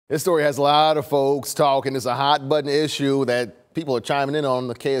This story has a lot of folks talking. It's a hot button issue that people are chiming in on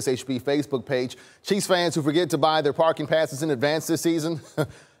the KSHP Facebook page. Chiefs fans who forget to buy their parking passes in advance this season, you're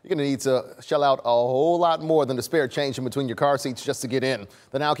going to need to shell out a whole lot more than the spare change in between your car seats just to get in.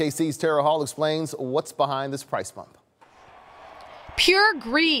 The Now KC's Tara Hall explains what's behind this price bump. Pure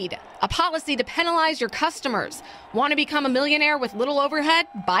greed, a policy to penalize your customers. Want to become a millionaire with little overhead?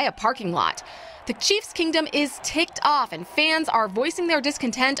 Buy a parking lot. The Chiefs' kingdom is ticked off, and fans are voicing their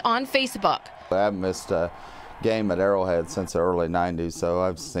discontent on Facebook. I haven't missed a game at Arrowhead since the early 90s, so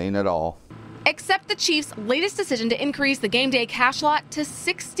I've seen it all. Except the Chiefs' latest decision to increase the game day cash lot to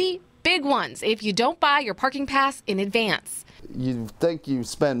 60 big ones if you don't buy your parking pass in advance. You'd think you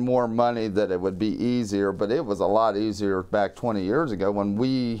spend more money that it would be easier, but it was a lot easier back 20 years ago when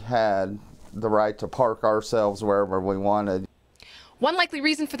we had the right to park ourselves wherever we wanted. One likely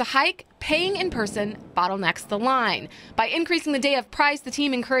reason for the hike, paying in person bottlenecks the line. By increasing the day of price, the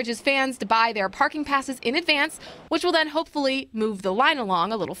team encourages fans to buy their parking passes in advance, which will then hopefully move the line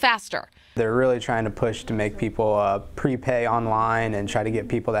along a little faster. They're really trying to push to make people prepay online and try to get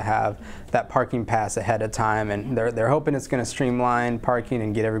people to have that parking pass ahead of time, and they're hoping it's going to streamline parking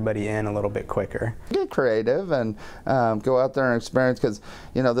and get everybody in a little bit quicker. Get creative and go out there and experience, because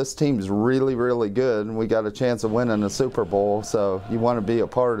you know this team's really, really good, and we got a chance of winning the Super Bowl, so you want to be a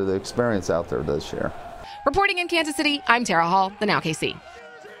part of the experience out there this year. Reporting in Kansas City, I'm Tara Hall, the Now KC.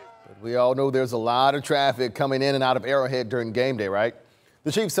 We all know there's a lot of traffic coming in and out of Arrowhead during game day, right?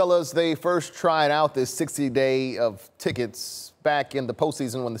 The Chiefs tell us they first tried out this 60-day of tickets back in the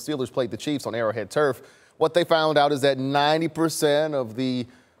postseason when the Steelers played the Chiefs on Arrowhead turf. What they found out is that 90% of the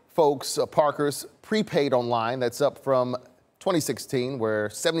folks, parkers, prepaid online. That's up from 2016, where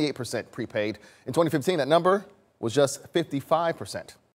 78% prepaid. In 2015, that number was just 55%.